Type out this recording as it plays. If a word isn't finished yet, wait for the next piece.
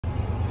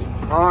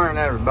Morning,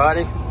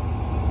 everybody.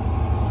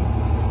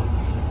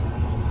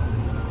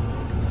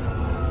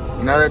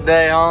 Another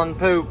day on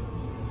poop.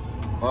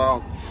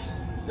 Well,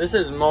 this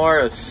is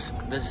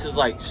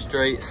like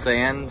straight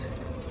sand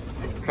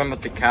from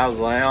what the cows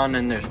lay on,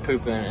 and there's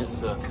poop in it,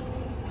 so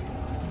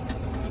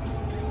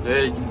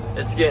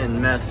it's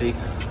getting messy. See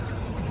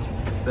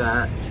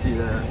the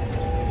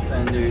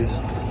fenders,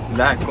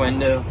 back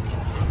window.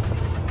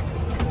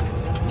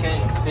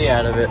 Can't even see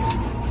out of it.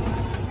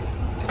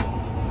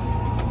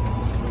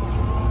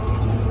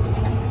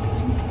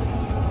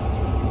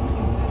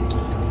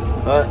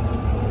 But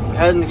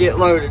heading to get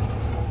loaded.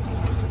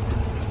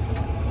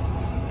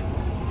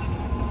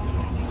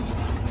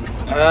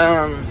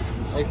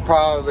 I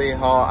probably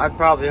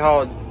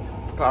hauled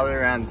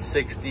around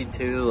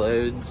 62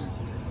 loads,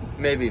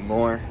 maybe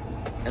more,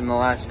 in the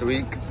last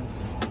week.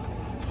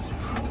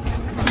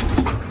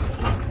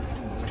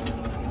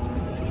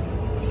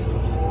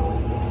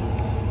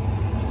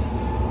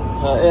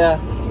 But yeah,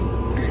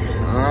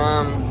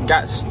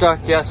 got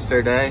stuck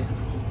yesterday.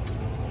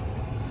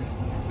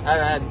 I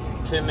had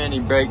too many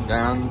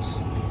breakdowns.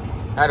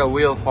 Had a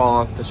wheel fall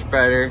off the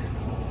spreader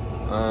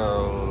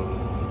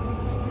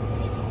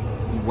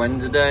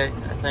Wednesday,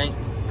 I think.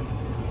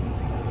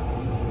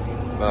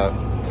 But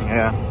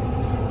yeah,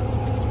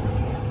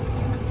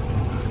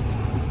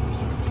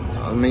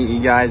 I'll meet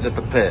you guys at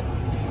the pit.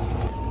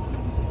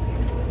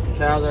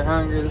 Cows are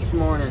hungry this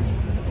morning.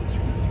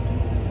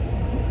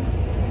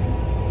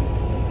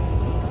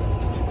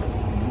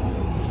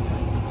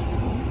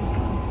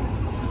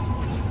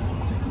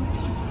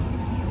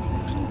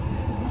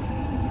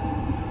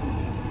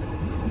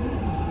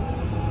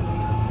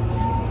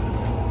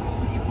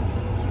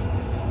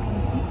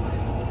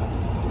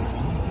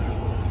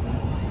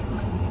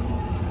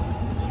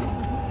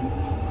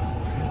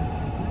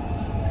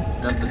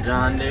 Got the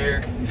John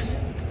Deere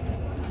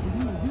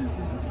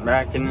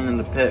backing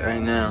into the pit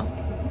right now.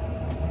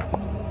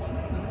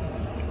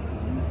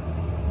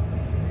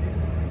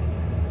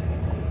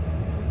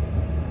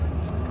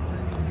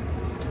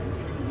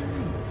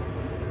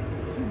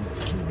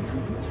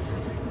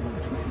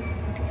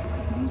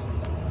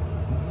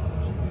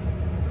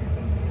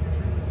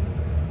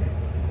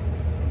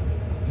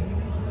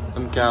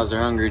 Some cows are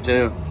hungry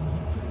too.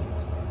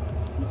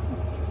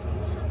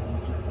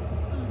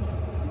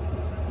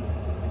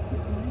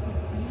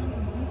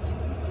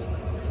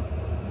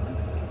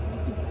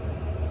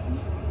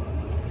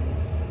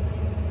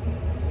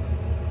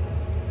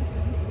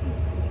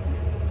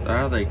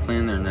 How they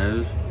clean their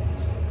nose.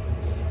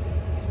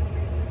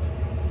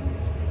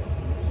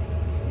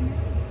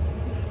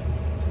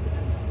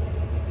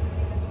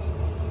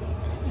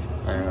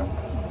 I don't know.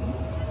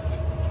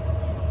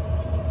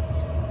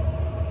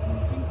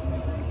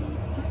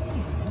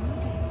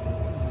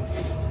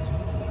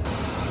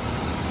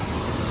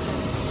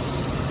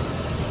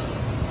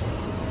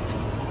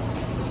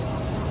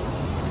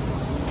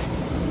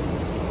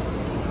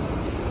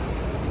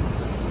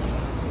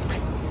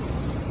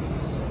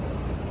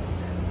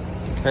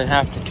 I'd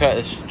have to cut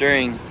the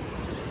string.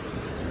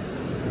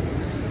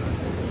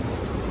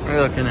 What are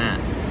you looking at?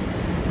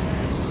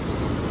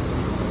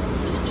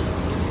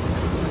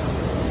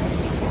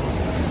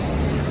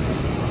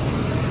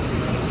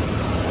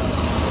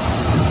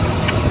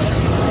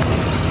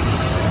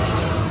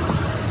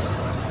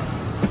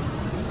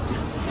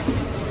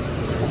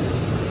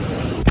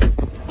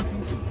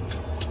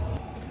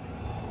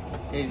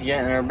 He's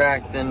getting her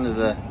backed into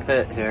the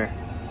pit here.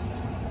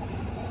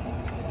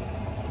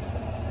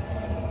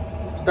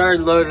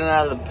 Started loading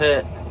out of the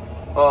pit.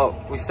 Well,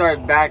 we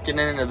started backing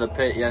into the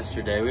pit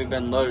yesterday. We've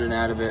been loading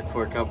out of it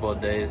for a couple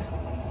of days.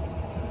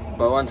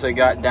 But once we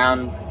got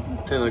down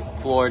to the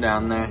floor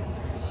down there,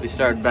 we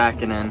started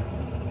backing in.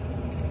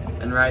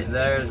 And right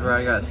there is where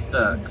I got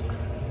stuck.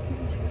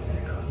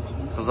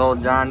 Because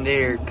old John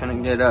Deere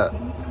couldn't get up.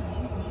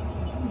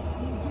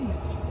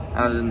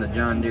 I was in the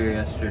John Deere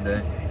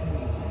yesterday.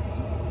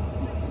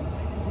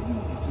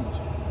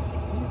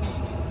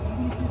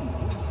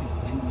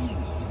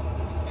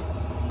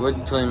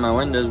 Would clean my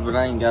windows, but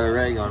I ain't got a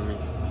rag on me.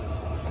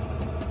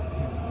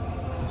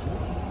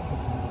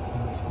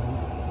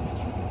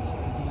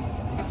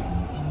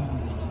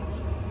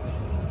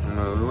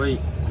 No,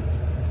 wait.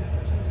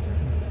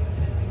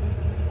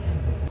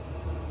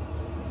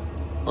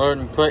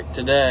 Loading quick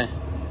today.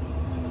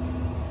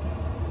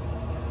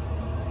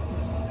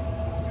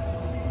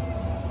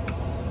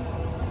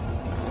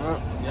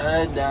 Oh, got a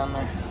head down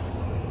there.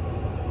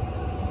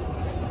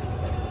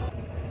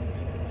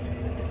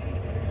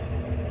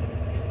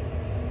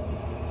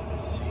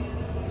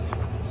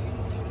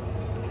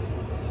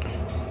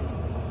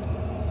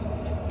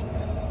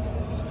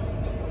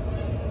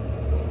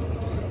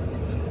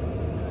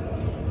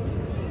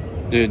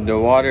 Dude, the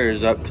water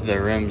is up to the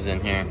rims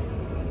in here.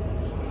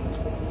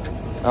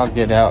 I'll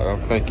get out real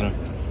quick and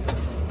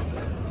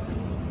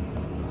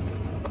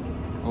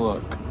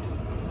look.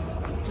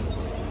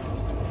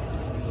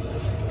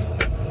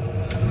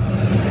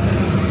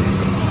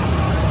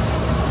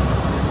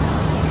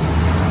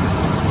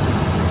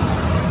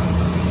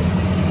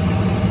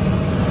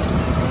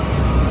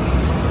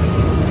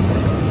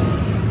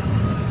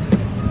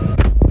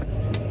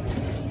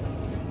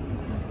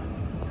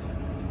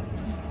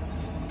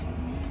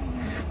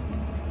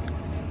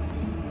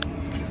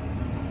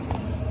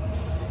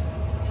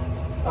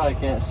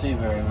 probably can't see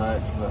very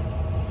much, but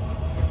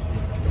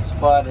it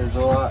splatters a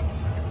lot.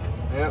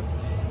 Yep.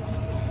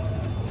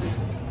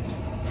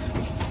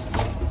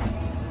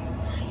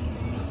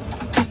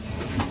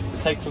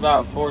 Takes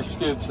about 4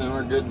 scoops and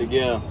we're good to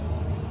go.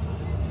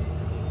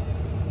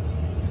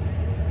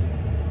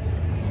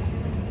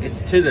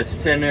 It's to the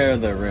center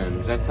of the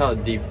rooms. That's how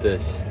deep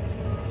this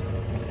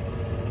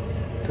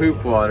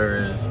poop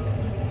water is.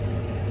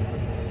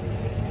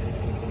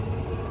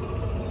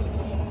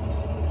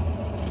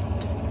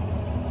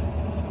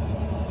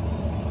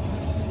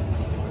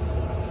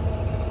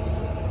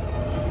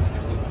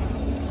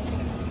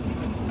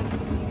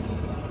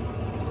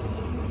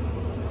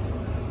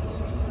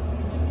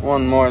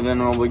 One more, then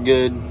we'll be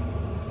good.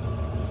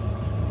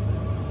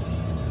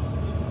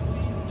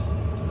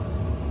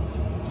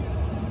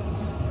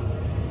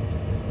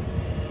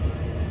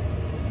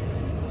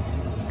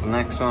 The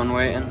next one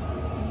waiting.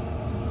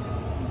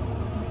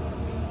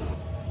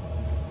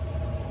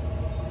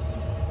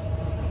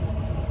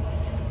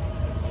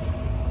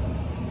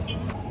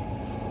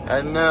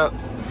 Heading up.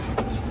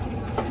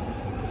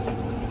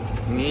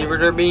 Give her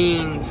their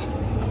beans.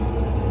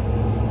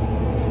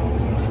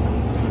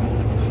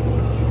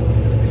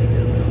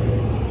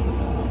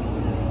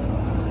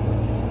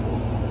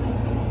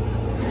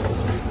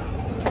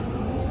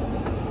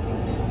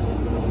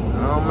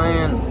 Oh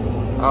man.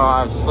 Oh,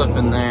 I was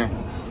slipping there.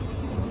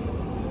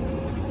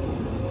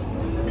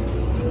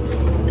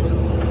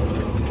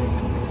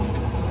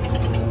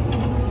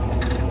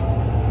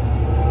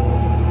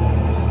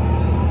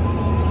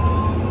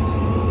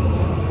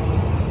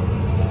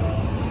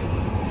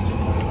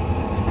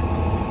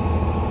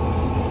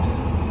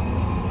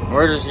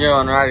 We're just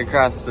going right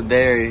across the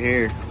dairy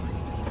here.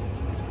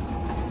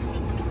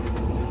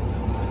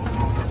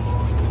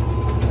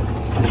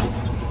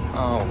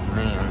 Oh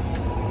man.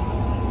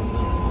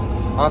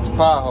 Lots of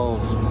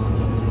potholes.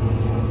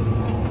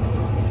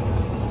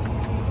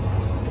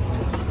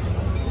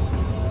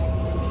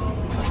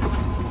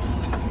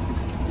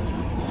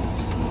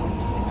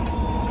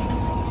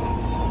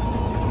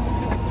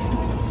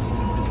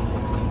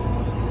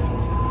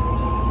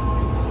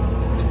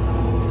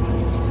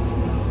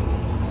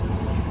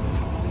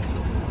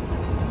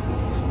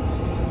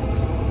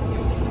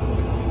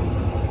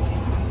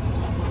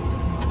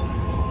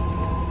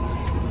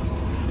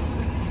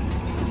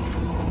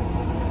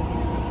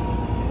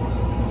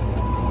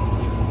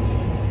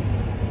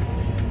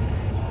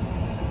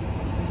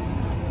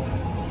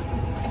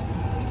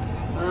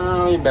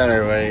 You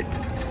better wait.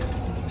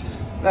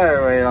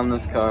 Better wait on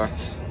this car.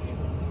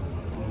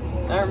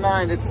 Never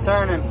mind, it's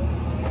turning.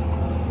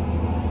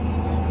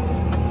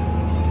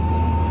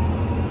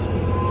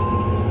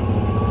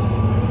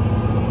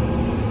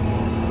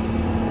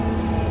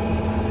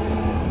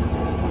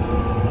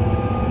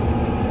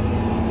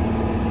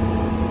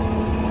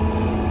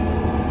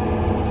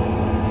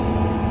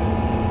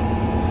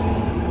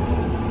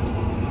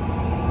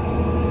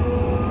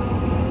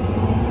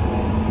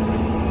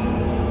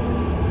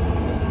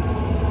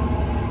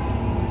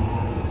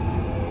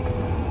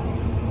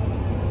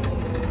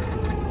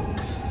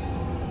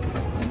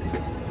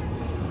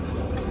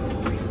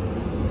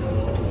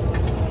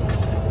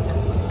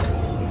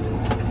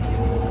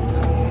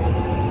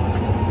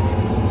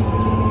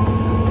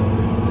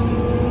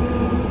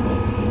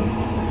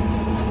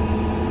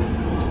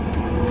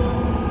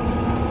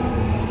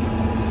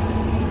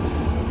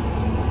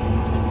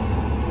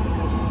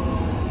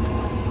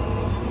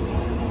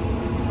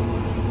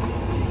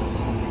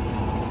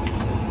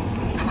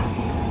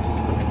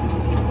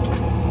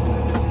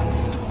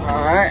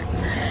 Alright.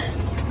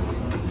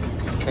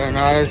 Turn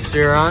auto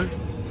steer on.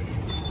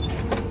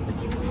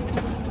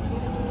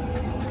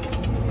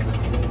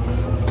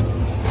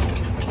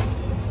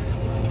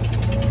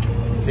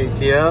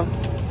 PTO.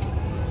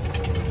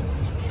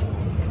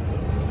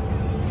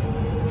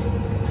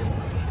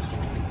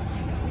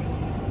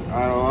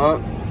 Idle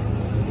up.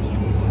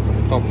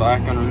 Pull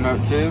back on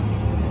remote 2.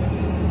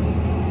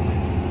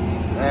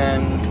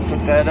 And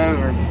put that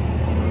over.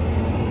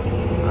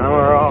 Now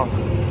we're off.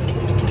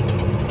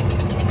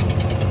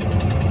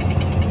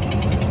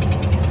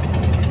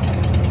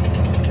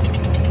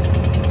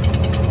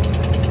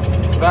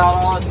 About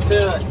all it's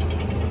to it.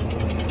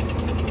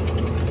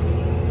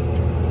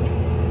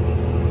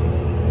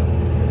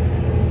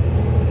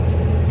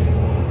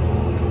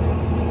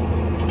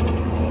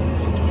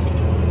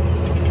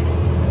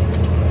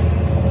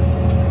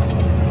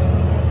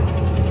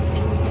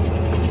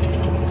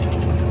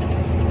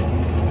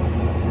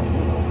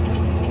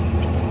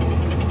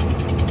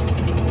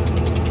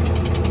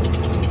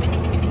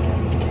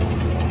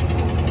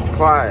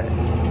 Quiet.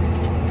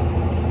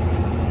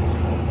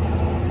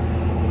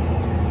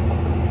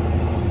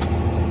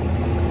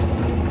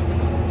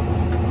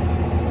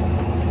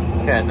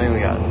 Okay, I think we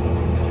got it.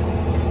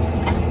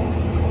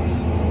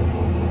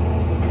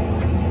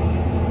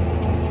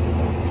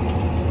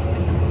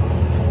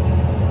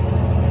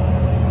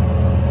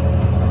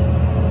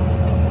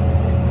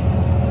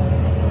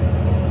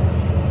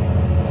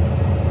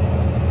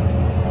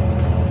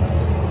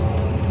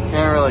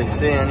 Can't really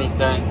see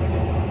anything.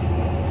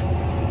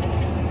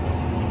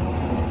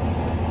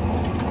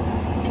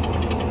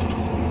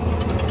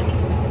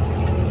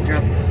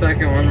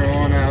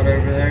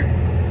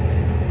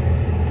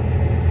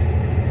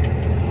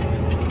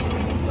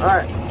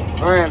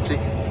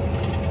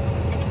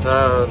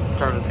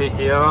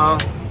 PTO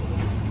off.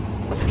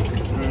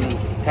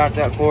 And tap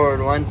that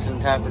forward once and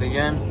tap it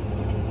again.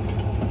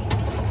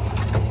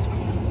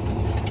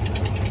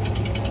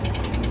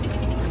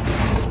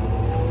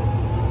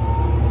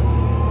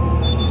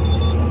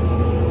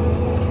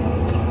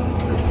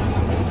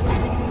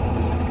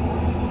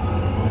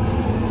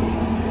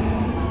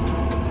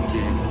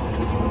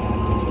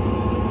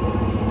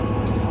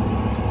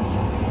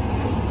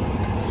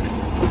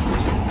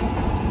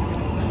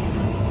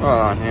 Hold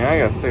on here, I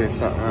gotta figure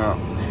something out.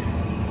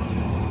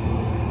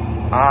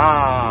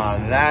 Ah,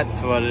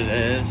 that's what it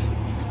is.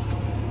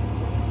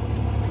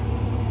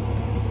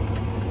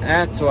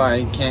 That's why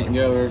you can't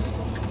go over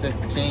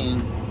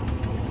 15.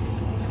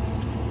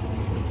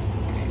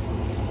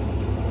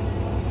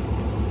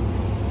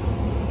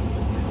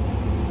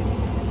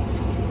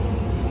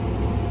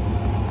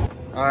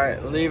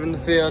 Alright, leaving the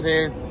field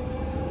here.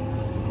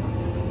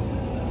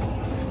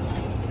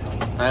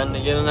 Time to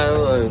get another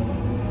load.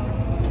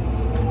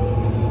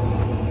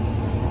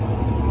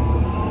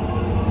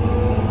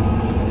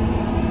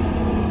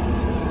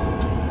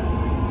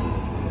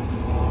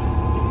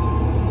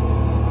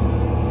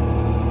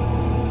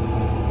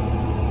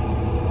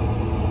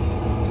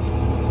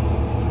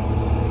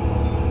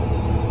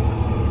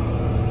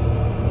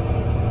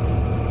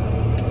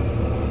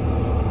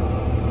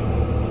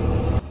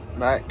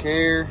 Back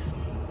here,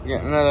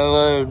 getting another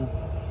load.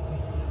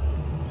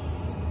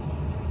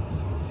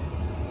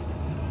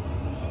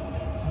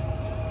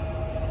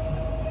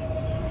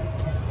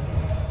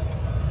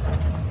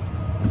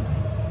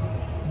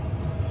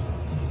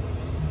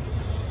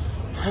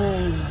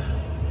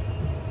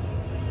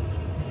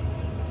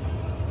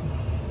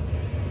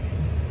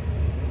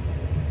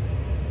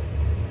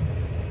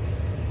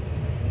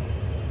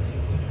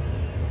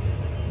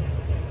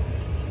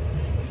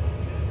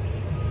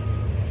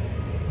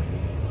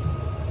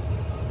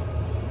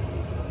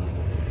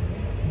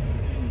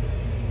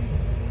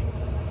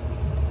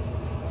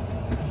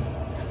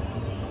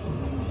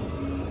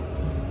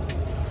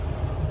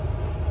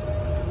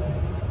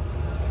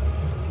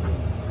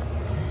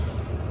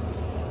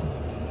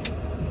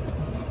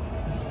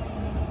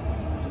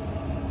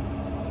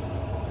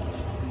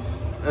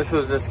 This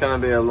was just gonna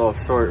be a little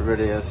short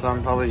video, so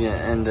I'm probably gonna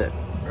end it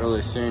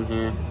really soon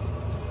here.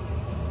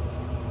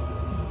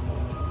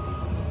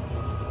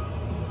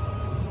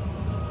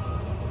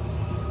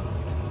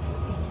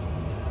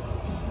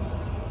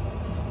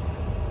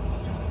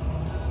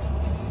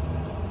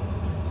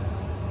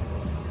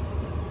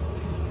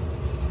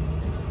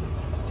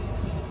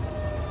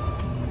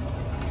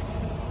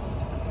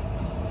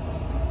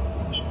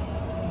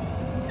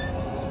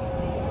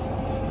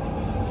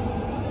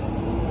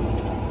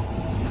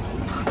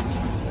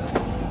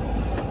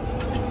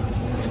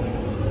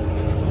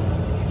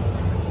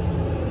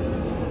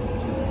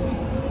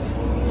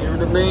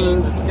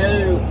 Beans, let's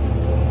go.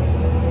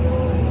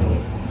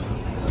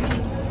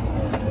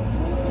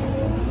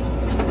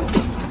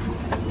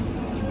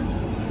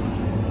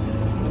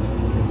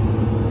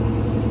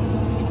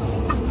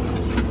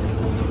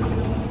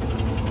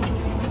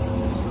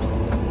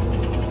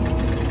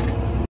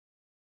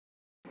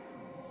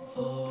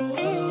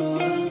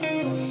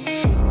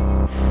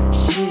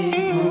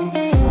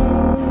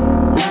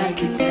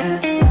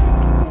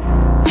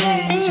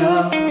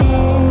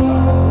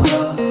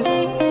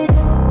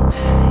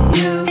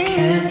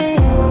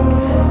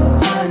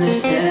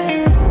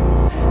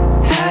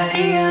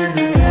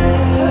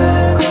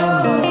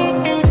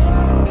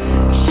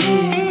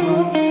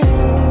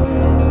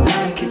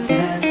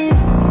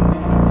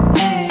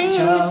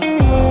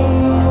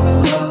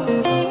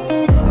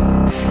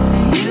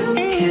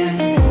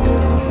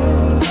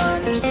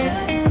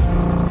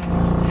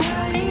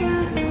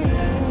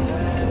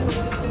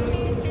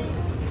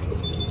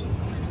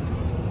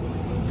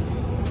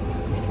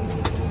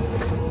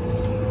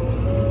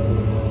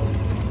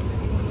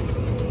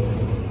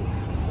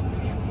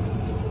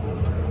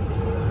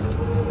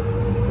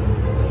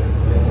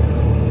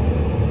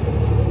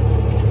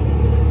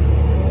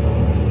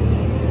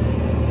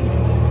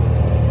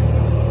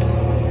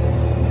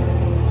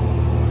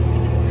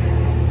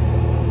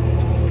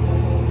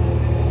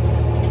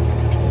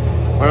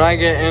 When I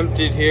get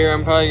emptied here,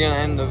 I'm probably gonna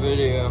end the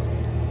video.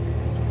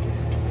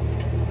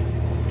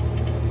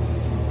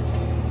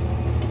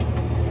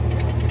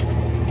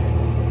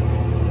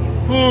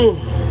 Whew.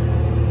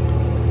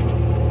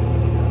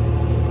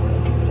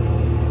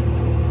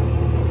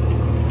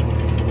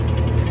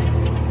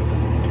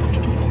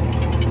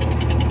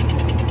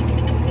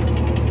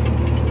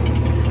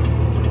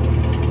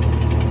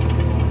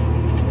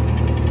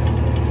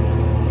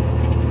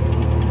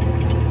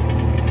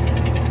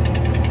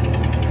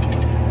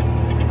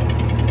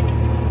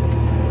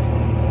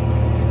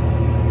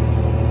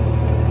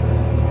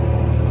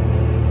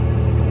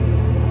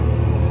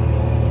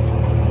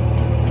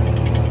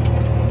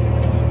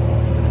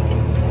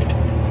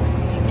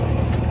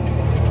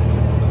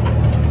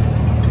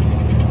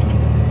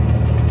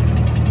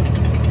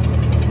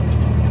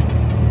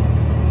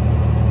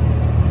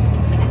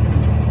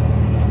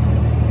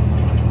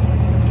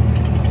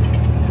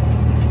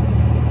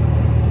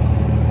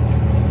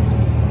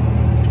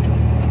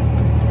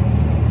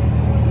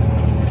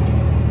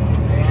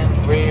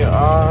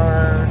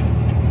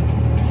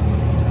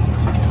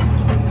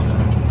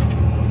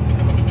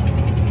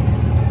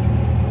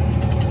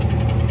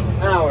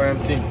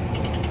 empty.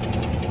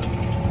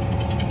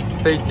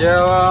 Speed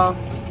gel off.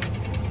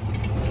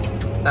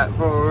 That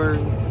forward.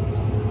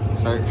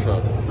 Start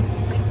shoulder.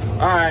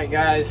 Alright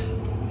guys,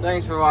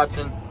 thanks for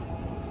watching.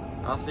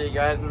 I'll see you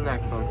guys in the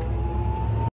next one.